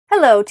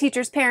Hello,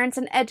 teachers, parents,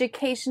 and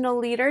educational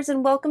leaders,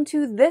 and welcome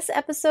to this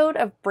episode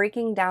of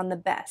Breaking Down the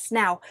B.E.S.T.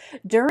 Now,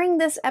 during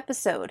this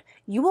episode,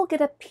 you will get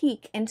a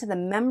peek into the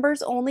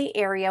members-only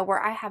area where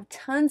I have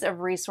tons of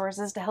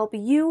resources to help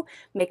you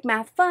make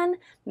math fun,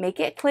 make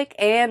it click,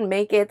 and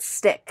make it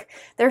stick.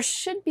 There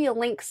should be a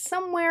link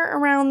somewhere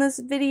around this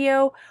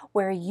video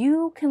where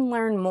you can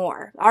learn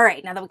more. All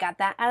right, now that we got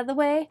that out of the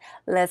way,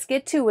 let's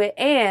get to it,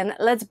 and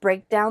let's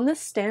break down the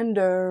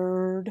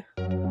standard.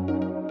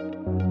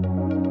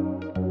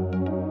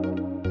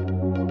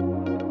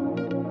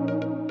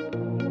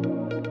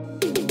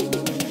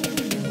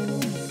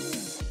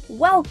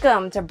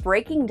 Welcome to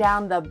Breaking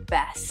Down the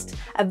B.E.S.T,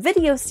 a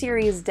video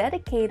series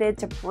dedicated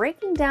to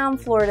breaking down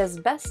Florida's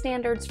B.E.S.T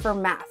standards for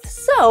math.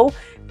 So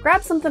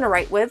grab something to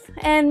write with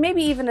and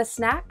maybe even a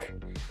snack.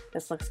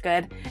 This looks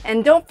good.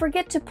 And don't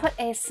forget to put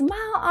a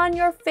smile on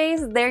your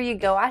face. There you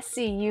go, I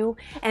see you.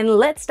 And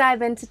let's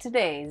dive into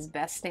today's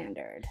B.E.S.T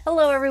standard.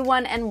 Hello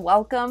everyone and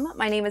welcome.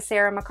 My name is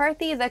Sarah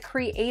McCarthy, the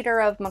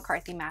creator of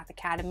McCarthy Math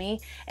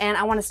Academy. And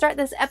I want to start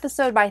this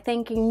episode by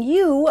thanking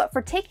you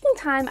for taking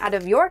time out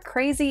of your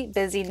crazy,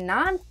 busy,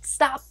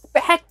 non-stop,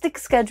 hectic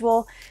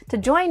schedule to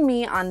join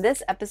me on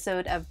this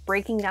episode of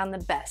Breaking Down the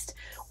B.E.S.T,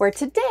 where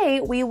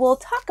today we will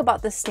talk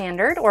about the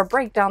standard, or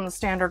break down the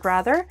standard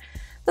rather.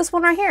 This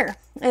one right here.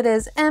 It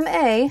is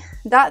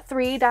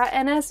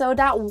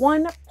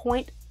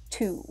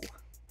MA.3.NSO.1.2.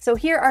 So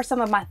here are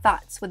some of my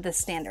thoughts with this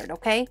standard,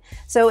 okay?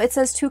 So it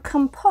says to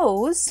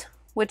compose,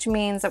 which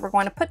means that we're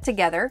going to put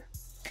together,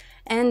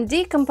 and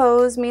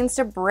decompose means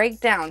to break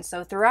down.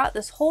 So throughout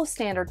this whole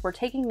standard, we're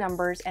taking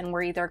numbers and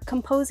we're either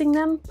composing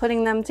them,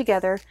 putting them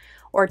together,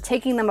 or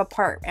taking them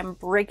apart and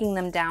breaking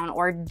them down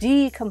or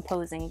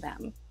decomposing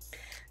them.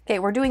 Okay,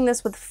 we're doing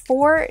this with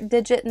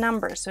 4-digit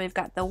numbers. So we've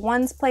got the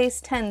ones place,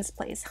 tens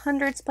place,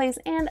 hundreds place,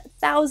 and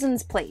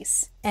thousands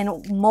place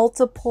in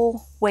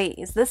multiple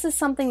ways. This is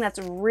something that's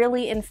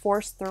really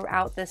enforced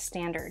throughout this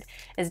standard,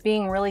 is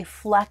being really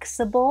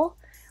flexible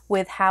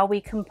with how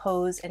we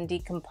compose and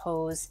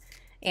decompose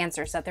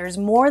answers. That there's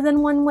more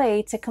than one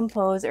way to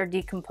compose or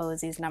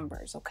decompose these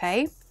numbers,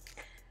 okay?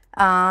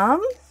 We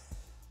can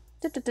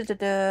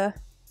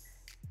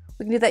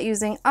do that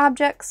using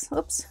objects.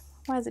 Oops.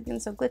 Why is it being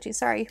so glitchy?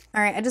 Sorry.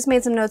 All right, I just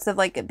made some notes of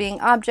like it being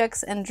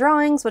objects and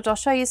drawings, which I'll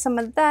show you some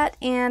of that,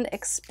 and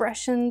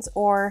expressions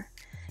or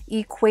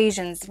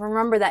equations.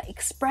 Remember that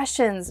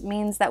expressions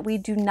means that we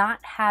do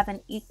not have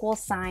an equal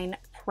sign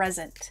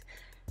present.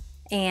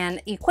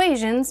 And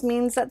equations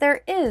means that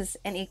there is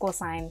an equal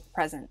sign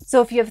present.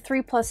 So if you have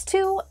 3 plus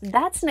 2,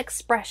 that's an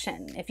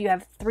expression. If you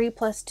have 3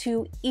 plus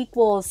 2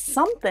 equals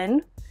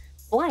something,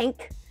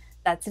 blank,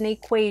 that's an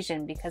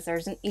equation because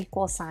there's an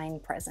equal sign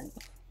present.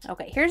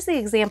 Okay, here's the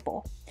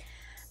example.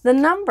 The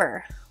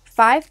number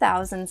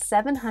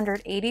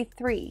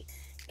 5,783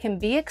 can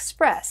be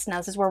expressed, now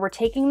this is where we're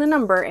taking the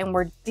number and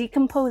we're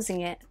decomposing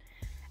it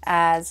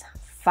as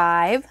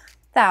 5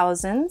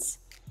 thousands.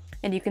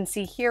 And you can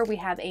see here we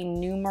have a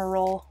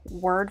numeral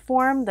word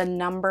form, the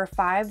number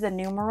 5, the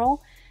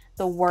numeral,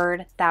 the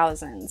word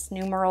thousands,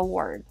 numeral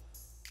word.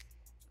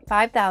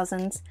 5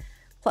 thousands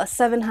plus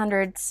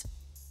 700s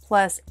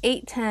plus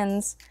 8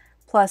 tens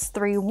plus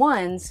 3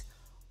 ones.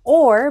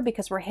 Or,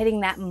 because we're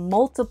hitting that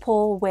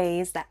multiple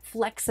ways, that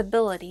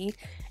flexibility,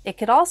 it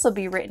could also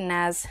be written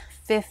as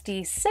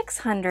 56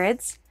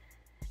 hundreds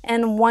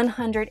and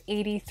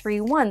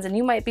 183 ones. And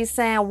you might be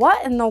saying,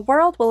 what in the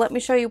world? Well, let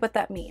me show you what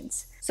that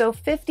means. So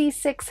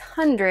 56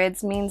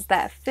 hundreds means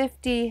that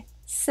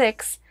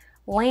 56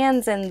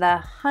 lands in the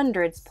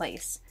hundreds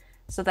place.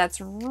 So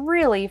that's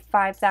really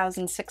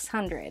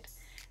 5,600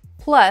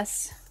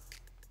 plus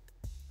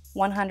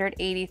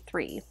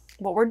 183.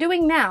 What we're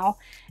doing now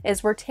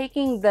is we're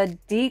taking the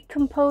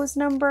decomposed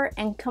number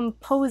and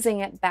composing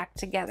it back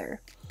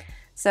together.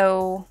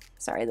 So,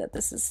 sorry that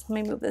this is,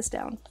 let me move this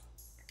down.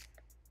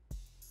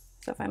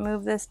 So if I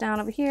move this down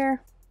over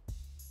here,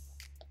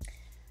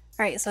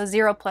 all right, so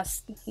 0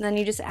 plus, then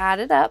you just add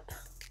it up.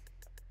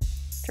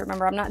 So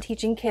remember, I'm not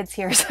teaching kids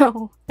here,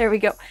 so there we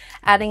go.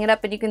 Adding it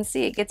up, and you can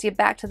see it gets you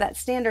back to that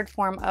standard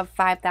form of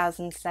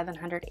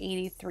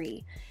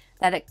 5,783.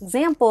 That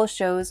example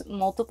shows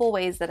multiple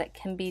ways that it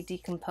can be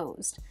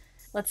decomposed.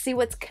 Let's see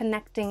what's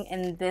connecting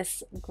in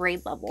this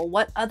grade level.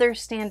 What other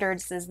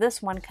standards does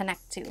this one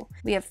connect to?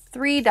 We have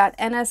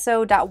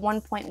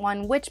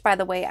 3.NSO.1.1, which, by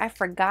the way, I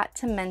forgot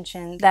to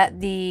mention that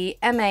the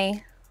MA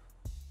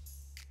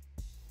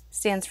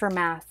stands for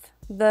math.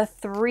 The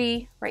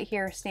 3 right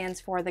here stands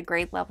for the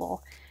grade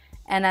level.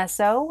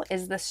 NSO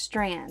is the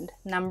strand,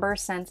 number,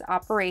 sense,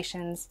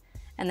 operations,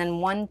 and then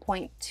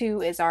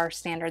 1.2 is our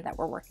standard that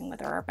we're working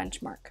with, or our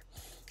benchmark.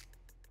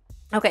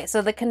 Okay,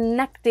 so the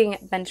connecting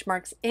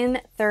benchmarks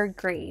in 3rd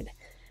grade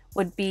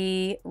would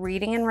be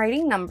reading and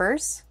writing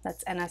numbers,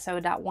 that's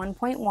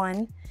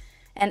NSO.1.1,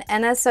 and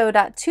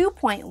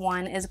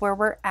NSO.2.1 is where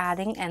we're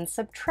adding and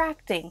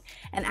subtracting.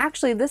 And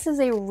actually, this is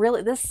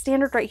this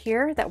standard right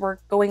here that we're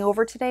going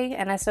over today,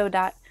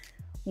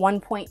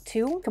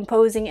 NSO.1.2,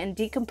 composing and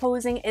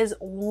decomposing, is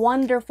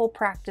wonderful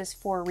practice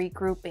for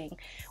regrouping,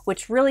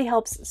 which really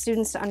helps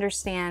students to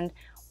understand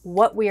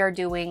what we are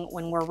doing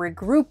when we're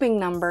regrouping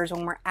numbers,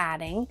 when we're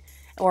adding,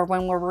 or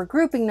when we're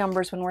regrouping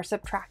numbers when we're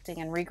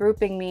subtracting. And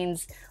regrouping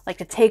means like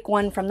to take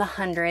one from the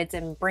hundreds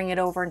and bring it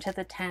over into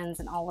the tens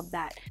and all of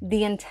that.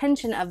 The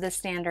intention of this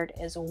standard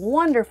is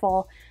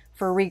wonderful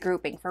for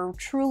regrouping, for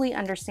truly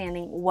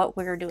understanding what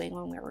we're doing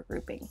when we're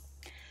regrouping.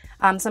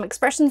 Some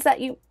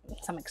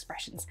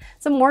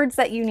words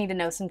that you need to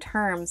know, some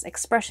terms.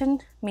 Expression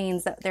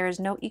means that there is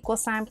no equal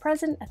sign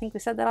present. I think we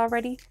said that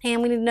already.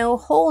 And we need to know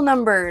whole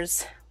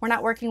numbers. We're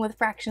not working with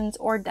fractions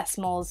or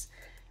decimals.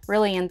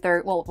 Really in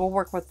third, well, we'll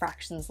work with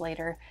fractions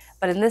later,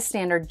 but in this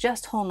standard,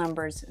 just whole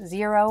numbers,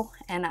 0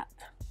 and up,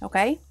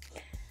 okay?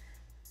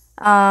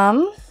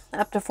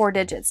 Up to 4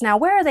 digits. Now,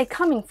 where are they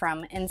coming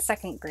from in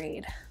second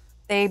grade?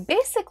 They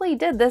basically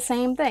did the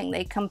same thing.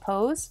 They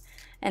composed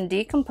and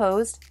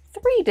decomposed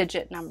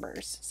 3-digit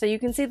numbers. So you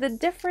can see the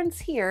difference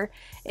here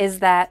is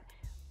that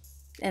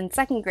in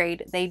second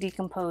grade, they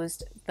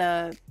decomposed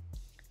a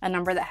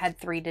number that had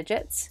 3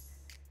 digits,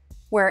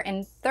 where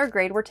in third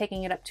grade, we're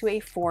taking it up to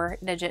a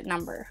 4-digit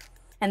number.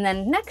 And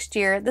then next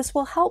year, this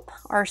will help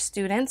our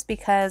students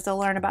because they'll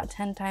learn about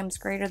 10 times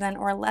greater than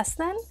or less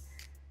than,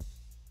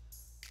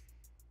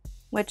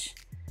 which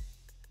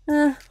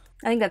I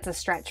think that's a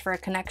stretch for a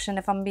connection,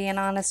 if I'm being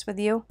honest with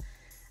you.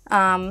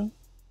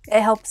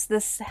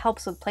 This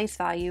helps with place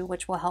value,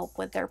 which will help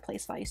with their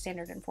place value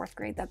standard in 4th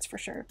grade, that's for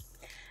sure.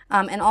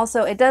 And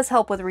also it does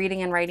help with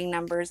reading and writing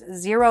numbers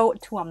 0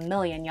 to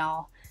 1,000,000,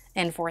 y'all,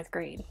 in 4th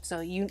grade.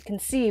 So you can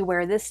see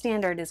where this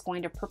standard is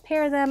going to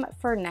prepare them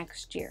for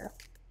next year.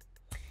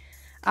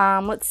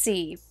 Let's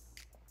see.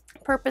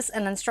 Purpose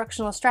and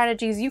instructional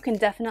strategies. You can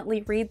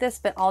definitely read this,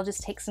 but I'll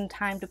just take some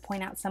time to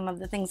point out some of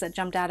the things that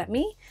jumped out at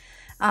me.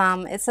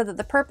 It said that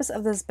the purpose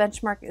of this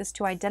benchmark is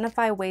to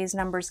identify ways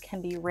numbers can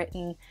be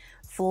written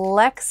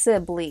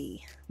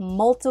flexibly,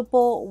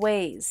 multiple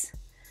ways.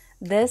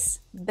 This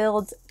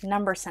builds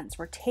number sense.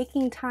 We're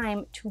taking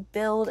time to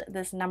build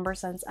this number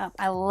sense up.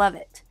 I love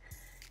it.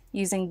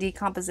 Using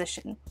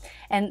decomposition.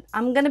 And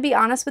I'm going to be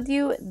honest with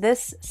you,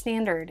 this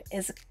standard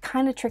is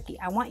kind of tricky.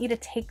 I want you to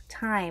take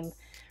time,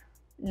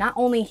 not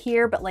only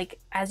here, but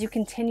like as you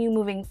continue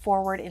moving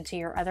forward into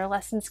your other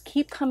lessons,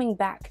 keep coming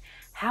back.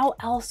 How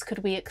else could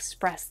we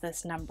express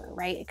this number,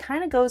 right? It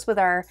kind of goes with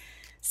our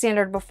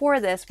standard before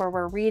this, where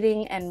we're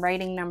reading and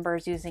writing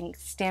numbers using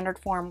standard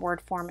form,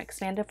 word form,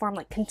 expanded form.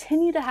 Like,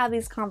 continue to have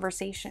these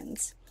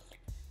conversations.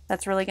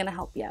 That's really going to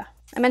help you.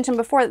 I mentioned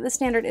before that this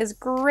standard is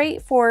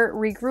great for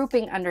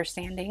regrouping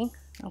understanding,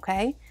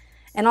 okay?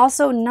 And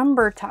also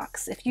number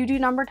talks. If you do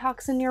number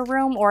talks in your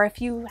room, or if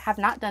you have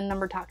not done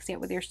number talks yet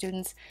with your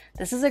students,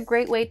 this is a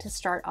great way to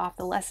start off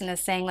the lesson,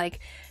 is saying like,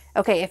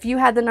 okay, if you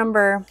had the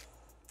number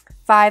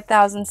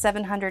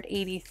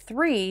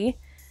 5,783,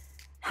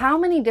 how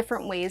many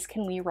different ways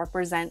can we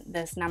represent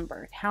this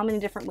number? How many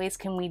different ways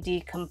can we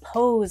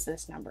decompose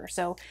this number?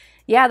 So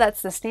yeah,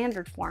 that's the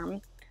standard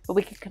form, but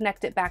we could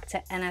connect it back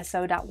to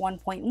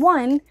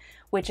NSO.1.1,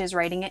 which is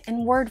writing it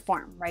in word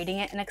form, writing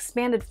it in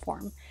expanded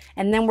form.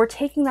 And then we're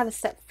taking that a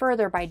step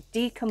further by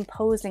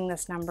decomposing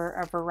this number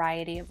a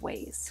variety of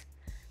ways.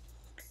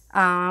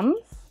 So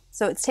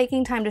it's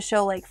taking time to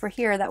show, like for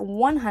here, that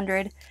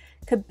 100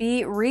 could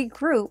be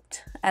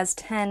regrouped as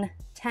 10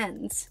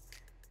 tens.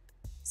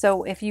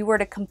 So if you were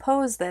to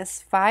compose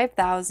this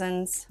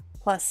 5,000s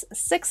plus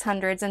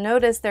 600s, and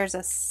notice there's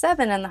a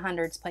 7 in the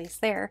hundreds place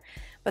there,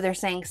 but they're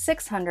saying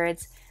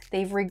 600s,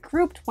 they've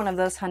regrouped one of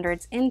those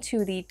hundreds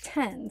into the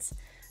tens.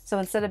 So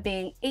instead of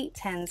being 8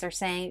 tens, they're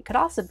saying it could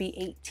also be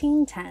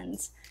 18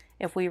 tens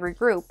if we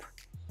regroup,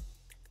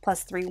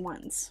 plus 3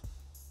 ones,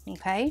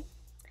 okay?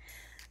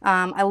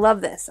 I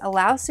love this.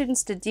 Allow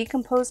students to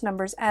decompose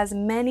numbers as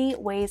many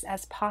ways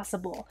as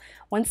possible.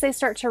 Once they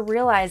start to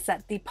realize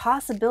that the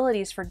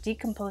possibilities for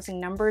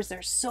decomposing numbers,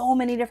 there's so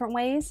many different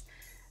ways,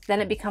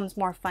 then it becomes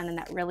more fun, and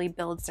that really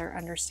builds their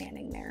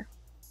understanding there.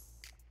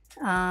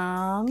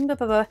 I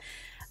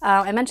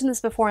mentioned this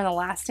before in the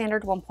last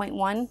standard,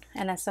 1.1,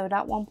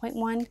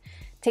 NSO.1.1.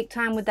 Take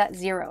time with that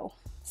 0.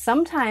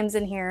 Sometimes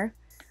in here,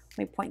 let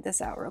me point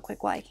this out real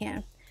quick while I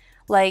can.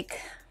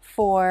 Like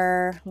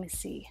for, let me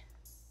see.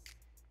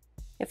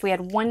 If we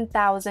had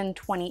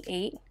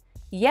 1,028,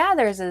 yeah,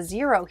 there's a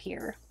 0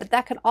 here, but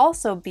that could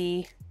also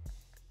be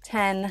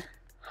 10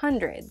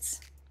 hundreds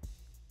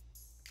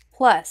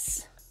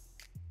plus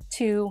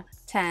 2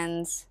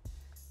 tens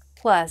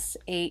plus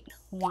 8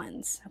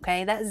 ones,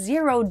 okay? That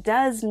 0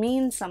 does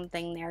mean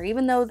something there.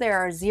 Even though there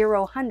are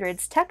 0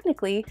 hundreds,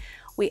 technically,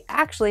 we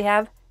actually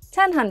have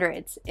 10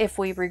 hundreds if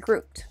we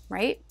regrouped,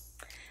 right?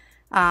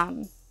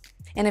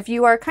 And if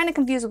you are kind of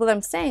confused with what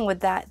I'm saying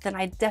with that, then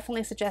I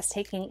definitely suggest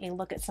taking a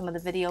look at some of the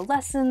video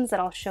lessons that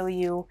I'll show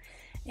you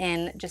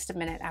in just a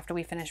minute after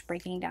we finish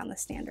breaking down the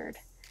standard.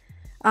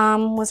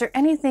 Was there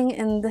anything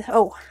in the,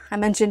 oh, I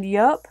mentioned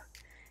yup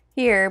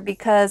here,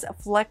 because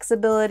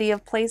flexibility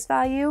of place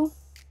value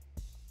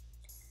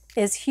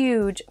is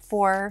huge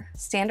for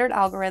standard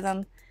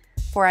algorithm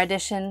for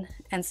addition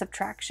and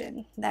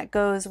subtraction. That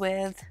goes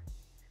with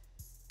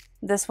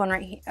this one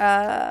right here.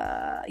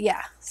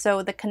 Yeah,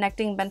 so the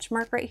connecting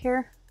benchmark right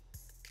here,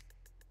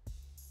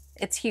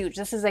 It's huge.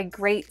 This is a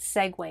great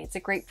segue. It's a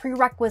great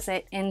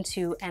prerequisite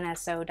into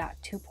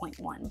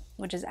NSO.2.1,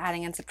 which is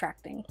adding and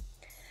subtracting.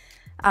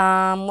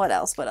 What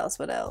else?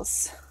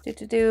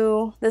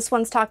 This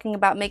one's talking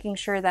about making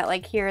sure that,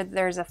 like here,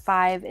 there's a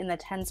 5 in the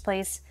tens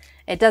place.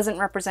 It doesn't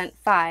represent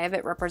 5,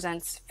 it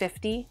represents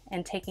 50,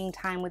 and taking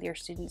time with your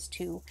students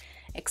to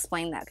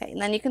explain that. Okay,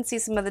 and then you can see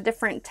some of the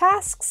different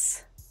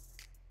tasks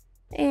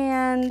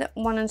and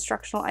one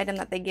instructional item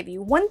that they give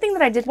you. One thing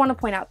that I did want to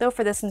point out though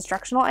for this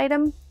instructional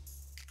item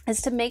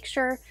is to make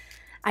sure,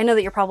 I know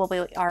that you're probably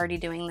already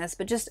doing this,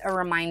 but just a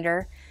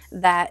reminder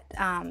that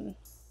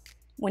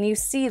when you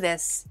see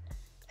this,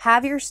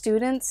 have your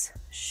students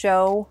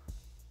show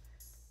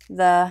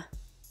the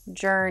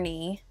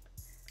journey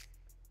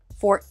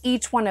for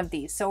each one of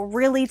these. So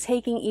really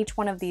taking each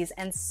one of these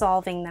and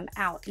solving them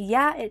out.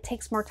 Yeah, it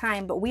takes more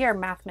time, but we are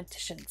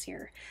mathematicians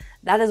here.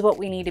 That is what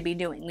we need to be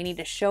doing. We need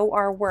to show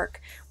our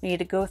work. We need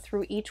to go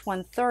through each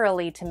one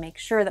thoroughly to make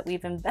sure that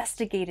we've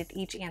investigated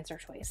each answer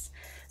choice.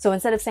 So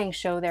instead of saying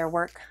show their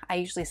work, I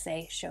usually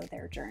say show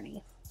their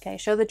journey. Okay,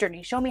 show the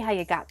journey. Show me how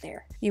you got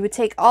there. You would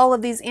take all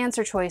of these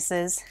answer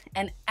choices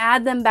and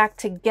add them back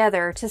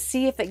together to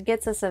see if it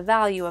gets us a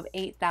value of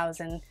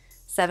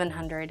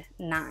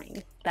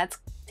 8,709. That's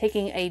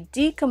taking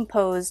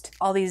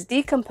all these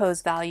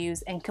decomposed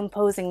values and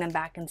composing them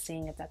back and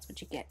seeing if that's what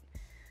you get.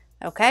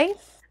 Okay?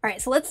 All right,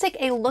 so let's take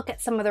a look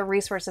at some of the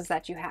resources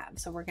that you have.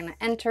 So we're gonna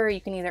enter, you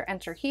can either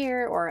enter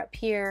here or up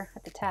here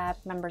at the tab,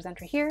 members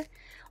enter here.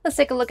 Let's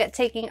take a look at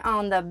taking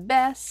on the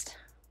B.E.S.T.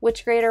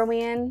 Which grade are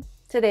we in?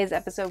 Today's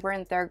episode, we're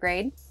in 3rd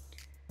grade.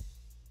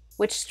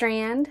 Which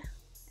strand?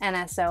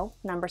 NSO,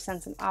 number,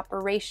 sense, and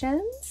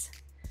operations.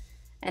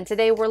 And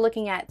today we're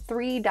looking at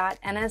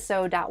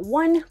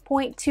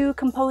 3.NSO.1.2,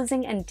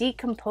 composing and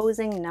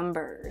decomposing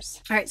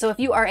numbers. All right, so if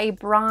you are a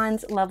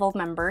bronze level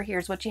member,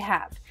 here's what you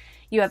have.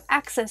 You have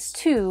access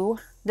to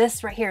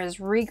this right here is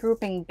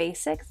Regrouping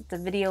Basics. It's a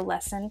video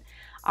lesson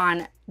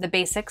on the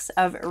basics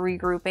of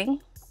regrouping.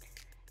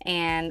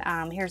 And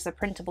here's the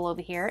printable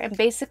over here. And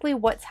basically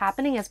what's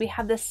happening is we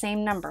have the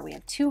same number. We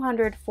have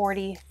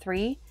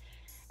 243,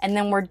 and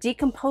then we're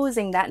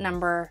decomposing that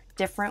number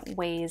different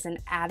ways and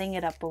adding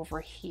it up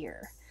over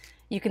here.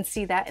 You can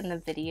see that in the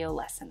video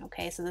lesson,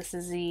 okay? So this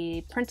is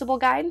the printable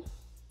guide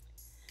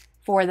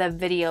for the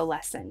video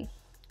lesson.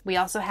 We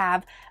also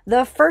have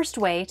the first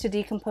way to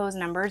decompose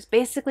numbers.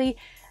 Basically,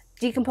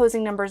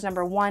 decomposing numbers,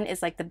 number 1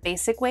 is like the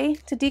basic way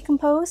to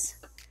decompose.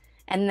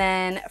 And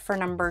then for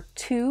number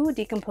 2,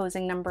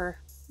 decomposing numbers,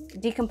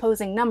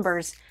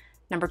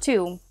 number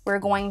 2, we're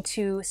going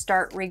to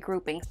start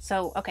regrouping.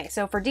 So, okay,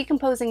 so for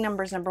decomposing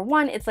numbers, number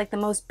 1, it's like the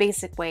most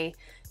basic way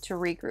to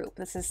regroup.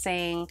 This is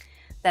saying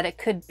that it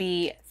could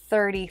be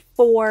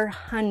 34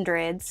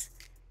 hundreds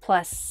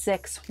plus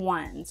 6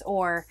 ones,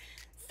 or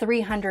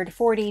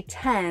 340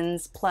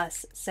 tens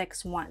plus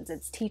 6 ones.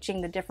 It's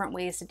teaching the different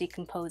ways to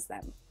decompose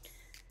them.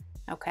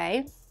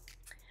 Okay.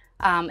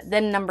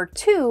 Then number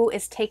 2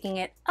 is taking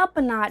it up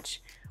a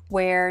notch,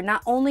 where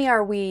not only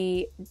are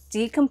we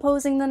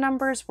decomposing the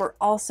numbers, we're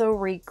also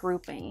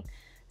regrouping.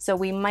 So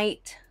we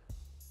might,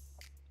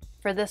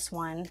 for this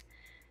one,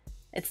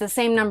 it's the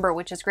same number,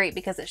 which is great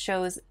because it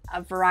shows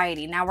a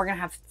variety. Now we're going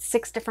to have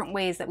 6 different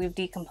ways that we've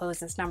decomposed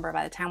this number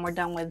by the time we're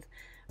done with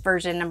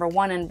version number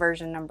 1 and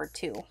version number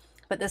 2.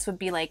 But this would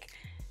be like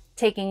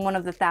taking one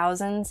of the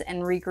thousands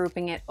and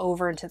regrouping it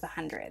over into the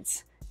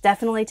hundreds.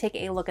 Definitely take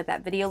a look at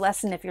that video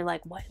lesson if you're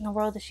like, what in the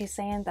world is she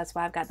saying? That's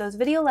why I've got those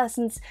video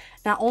lessons,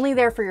 not only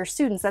there for your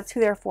students, that's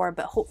who they're for,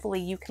 but hopefully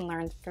you can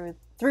learn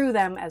through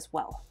them as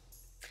well.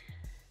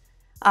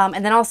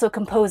 And then also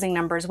composing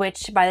numbers,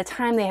 which by the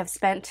time they have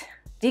spent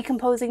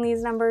decomposing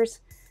these numbers,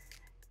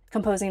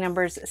 composing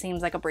numbers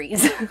seems like a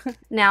breeze.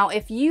 Now,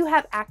 if you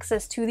have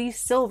access to the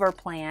silver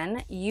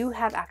plan, you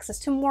have access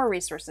to more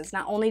resources.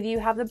 Not only do you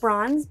have the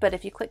bronze, but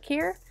if you click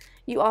here,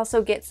 you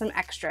also get some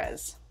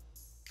extras.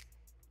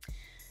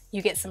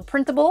 You get some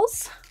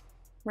printables,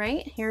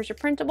 right? Here's your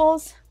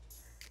printables,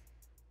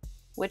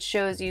 which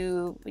shows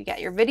you got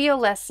your video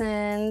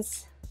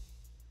lessons.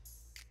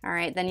 All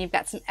right, then you've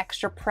got some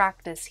extra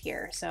practice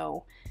here.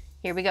 So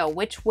here we go.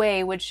 Which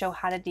way would show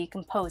how to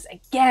decompose?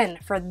 Again,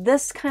 for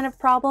this kind of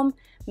problem,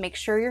 make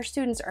sure your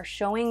students are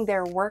showing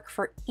their work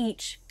for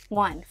each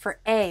one. For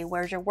A,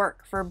 where's your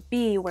work? For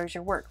B, where's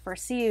your work? For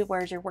C,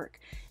 where's your work?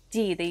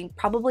 D, they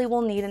probably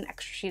will need an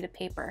extra sheet of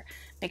paper.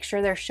 Make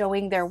sure they're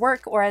showing their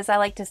work, or as I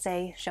like to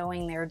say,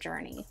 showing their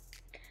journey.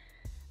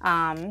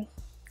 So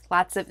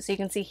you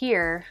can see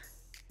here,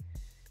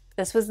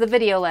 this was the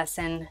video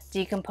lesson,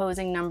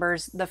 decomposing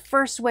numbers the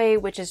first way,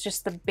 which is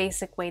just the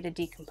basic way to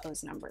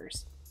decompose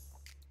numbers.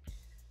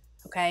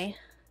 Okay,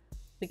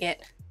 we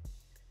get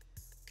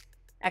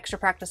extra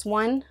practice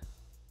 1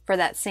 for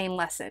that same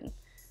lesson.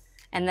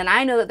 And then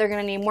I know that they're going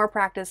to need more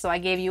practice, so I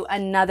gave you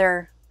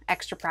another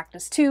extra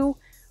practice 2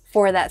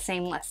 for that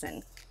same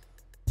lesson.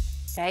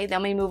 Okay,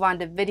 then we move on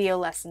to video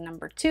lesson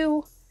number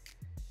 2,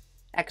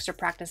 extra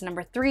practice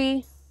number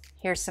 3.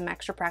 Here's some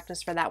extra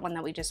practice for that one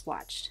that we just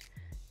watched.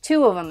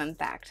 2 of them, in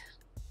fact.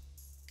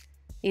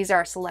 These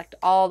are select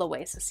all the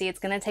way. So see, it's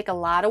going to take a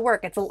lot of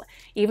work.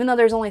 Even though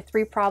there's only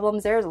 3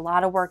 problems, there's a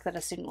lot of work that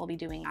a student will be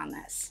doing on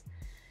this.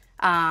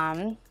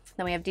 Then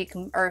we have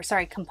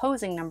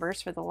composing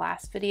numbers for the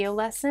last video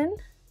lesson.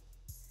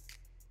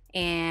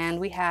 And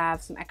we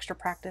have some extra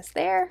practice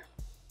there.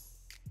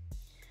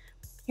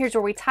 Here's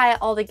where we tie it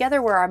all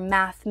together, where our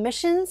math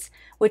missions,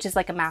 which is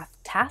like a math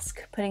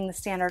task, putting the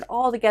standard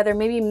all together,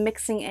 maybe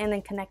mixing in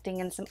and connecting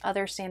in some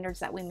other standards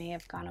that we may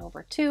have gone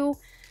over too.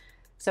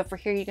 So for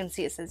here, you can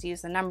see it says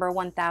use the number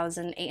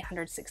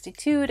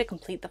 1,862 to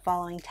complete the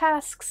following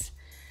tasks.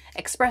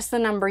 Express the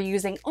number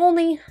using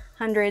only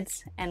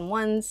hundreds and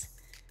ones.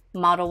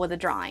 Model with a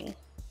drawing.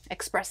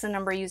 Express the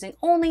number using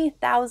only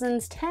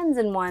thousands, tens,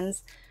 and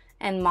ones,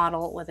 and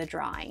model with a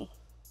drawing.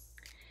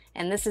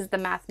 And this is the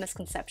math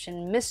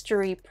misconception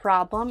mystery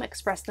problem.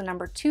 Express the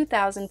number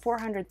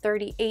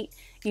 2,438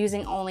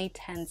 using only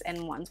tens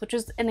and ones, which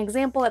is an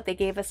example that they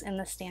gave us in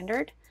the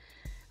standard.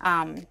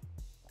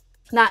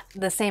 Not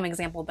the same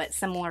example, but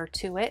similar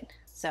to it.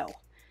 So,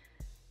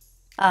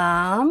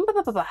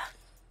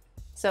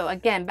 so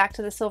again, back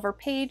to the silver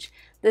page.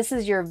 This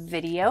is your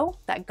video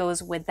that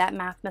goes with that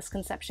math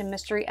misconception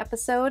mystery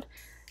episode.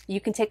 You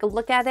can take a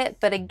look at it,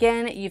 but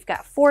again, you've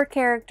got 4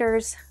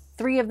 characters.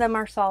 3 of them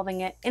are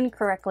solving it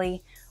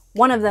incorrectly.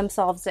 1 of them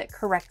solves it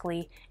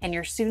correctly, and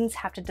your students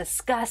have to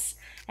discuss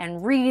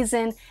and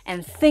reason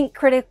and think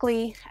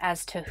critically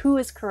as to who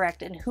is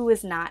correct and who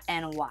is not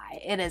and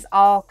why. It is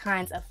all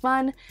kinds of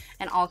fun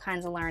and all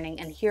kinds of learning,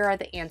 and here are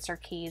the answer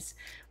keys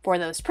for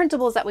those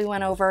printables that we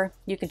went over.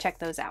 You can check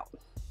those out.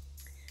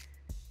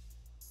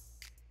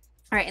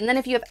 All right, and then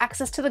if you have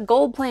access to the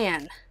gold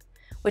plan,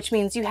 which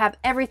means you have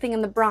everything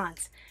in the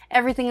bronze,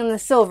 everything in the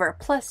silver,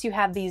 plus you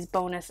have these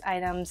bonus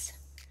items.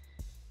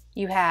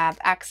 You have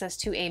access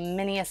to a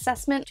mini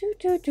assessment. You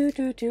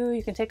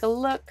can take a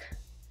look.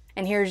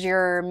 And here's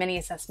your mini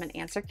assessment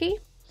answer key.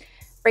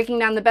 Breaking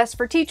down the best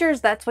for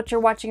teachers, that's what you're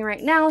watching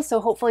right now. So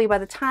hopefully by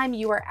the time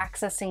you are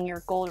accessing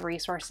your gold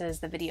resources,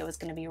 the video is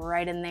going to be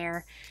right in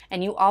there.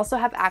 And you also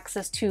have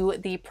access to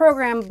the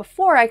program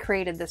before I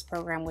created this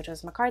program, which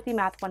was McCarthy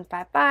Math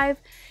 155.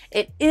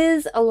 It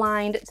is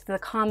aligned to the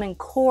Common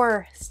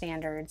Core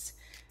standards,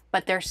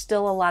 but there's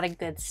still a lot of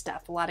good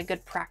stuff, a lot of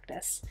good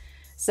practice.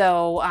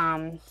 So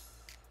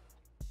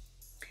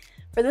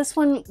for this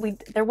one,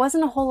 there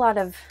wasn't a whole lot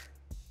of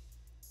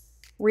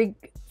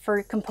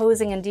for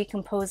composing and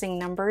decomposing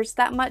numbers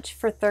that much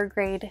for 3rd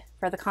grade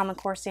for the Common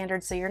Core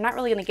standards. So you're not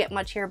really going to get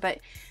much here, but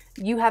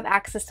you have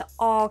access to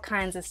all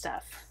kinds of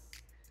stuff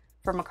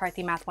for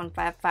McCarthy Math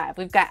 155.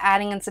 We've got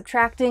adding and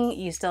subtracting.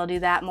 You still do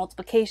that.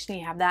 Multiplication,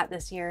 you have that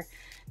this year.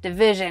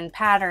 Division,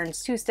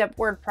 patterns, 2-step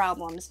word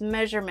problems,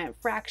 measurement,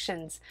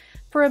 fractions,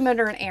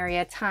 perimeter and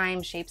area,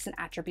 time, shapes, and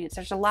attributes.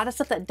 There's a lot of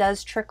stuff that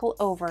does trickle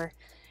over.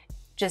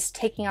 Just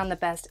taking on the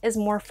best is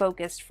more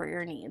focused for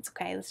your needs,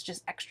 okay? This is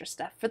just extra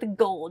stuff for the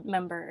gold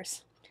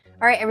members.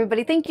 All right,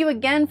 everybody, thank you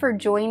again for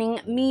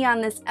joining me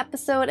on this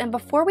episode. And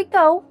before we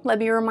go, let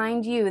me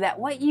remind you that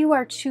what you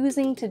are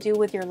choosing to do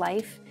with your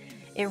life,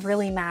 it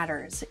really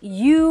matters.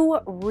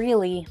 You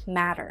really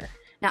matter.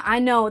 Now, I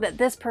know that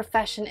this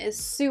profession is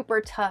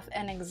super tough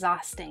and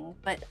exhausting,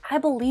 but I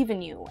believe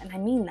in you, and I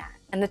mean that.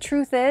 And the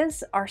truth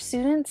is, our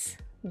students,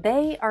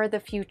 they are the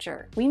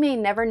future. We may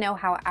never know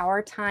how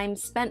our time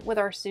spent with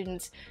our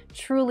students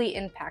truly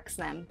impacts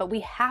them, but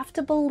we have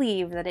to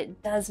believe that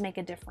it does make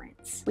a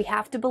difference. We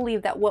have to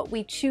believe that what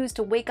we choose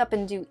to wake up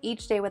and do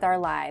each day with our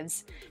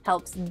lives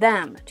helps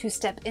them to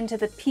step into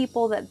the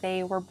people that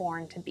they were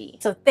born to be.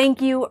 So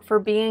thank you for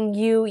being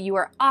you. You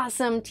are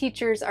awesome.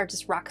 Teachers are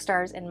just rock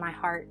stars in my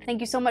heart. Thank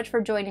you so much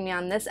for joining me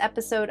on this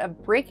episode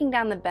of Breaking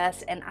Down the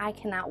Best, and I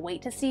cannot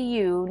wait to see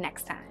you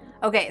next time.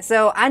 Okay,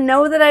 so I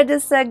know that I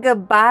just said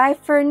goodbye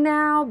for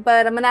now,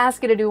 but I'm gonna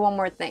ask you to do one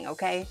more thing,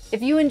 okay?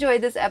 If you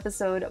enjoyed this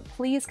episode,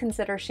 please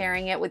consider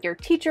sharing it with your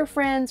teacher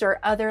friends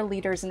or other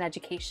leaders in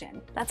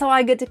education. That's how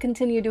I get to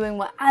continue doing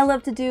what I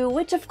love to do,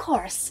 which of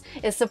course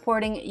is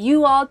supporting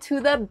you all to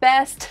the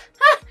best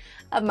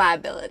of my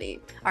ability.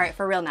 All right,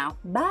 for real now,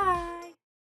 bye.